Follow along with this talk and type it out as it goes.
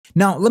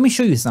Now, let me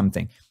show you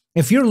something.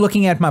 If you're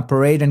looking at my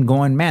parade and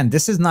going, man,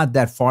 this is not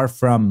that far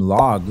from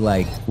log,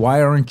 like, why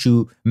aren't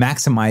you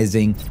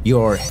maximizing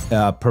your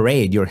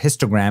parade, your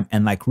histogram,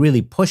 and like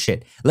really push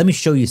it? Let me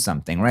show you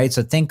something, right?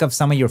 So think of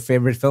some of your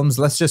favorite films.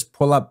 Let's just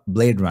pull up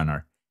Blade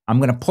Runner. I'm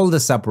going to pull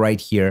this up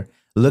right here.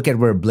 Look at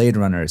where Blade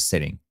Runner is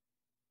sitting.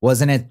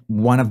 Wasn't it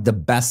one of the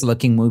best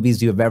looking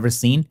movies you've ever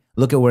seen?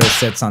 Look at where it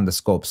sits on the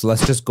scope. So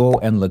let's just go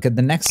and look at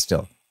the next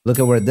still. Look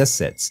at where this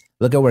sits.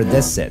 Look at where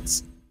this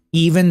sits.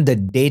 Even the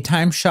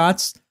daytime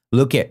shots,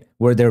 look at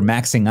where they're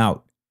maxing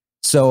out.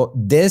 So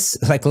this,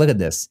 like, look at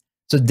this.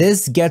 So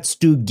this gets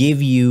to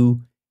give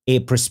you a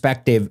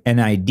perspective, an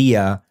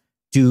idea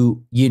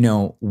to, you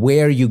know,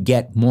 where you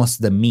get most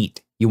of the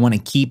meat. You want to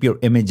keep your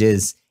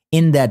images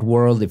in that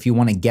world if you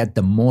want to get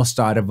the most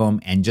out of them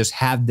and just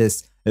have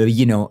this,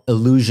 you know,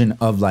 illusion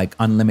of like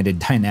unlimited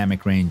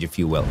dynamic range, if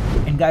you will.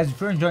 And guys,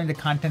 if you're enjoying the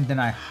content, then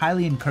I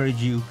highly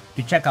encourage you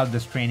to check out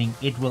this training.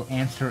 It will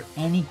answer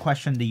any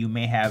question that you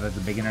may have as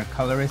a beginner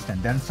colorist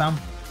and then some.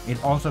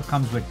 It also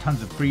comes with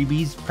tons of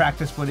freebies,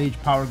 practice footage,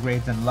 power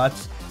grades, and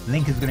LUTs.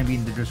 Link is going to be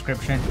in the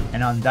description.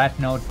 And on that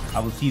note,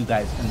 I will see you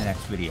guys in the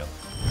next video.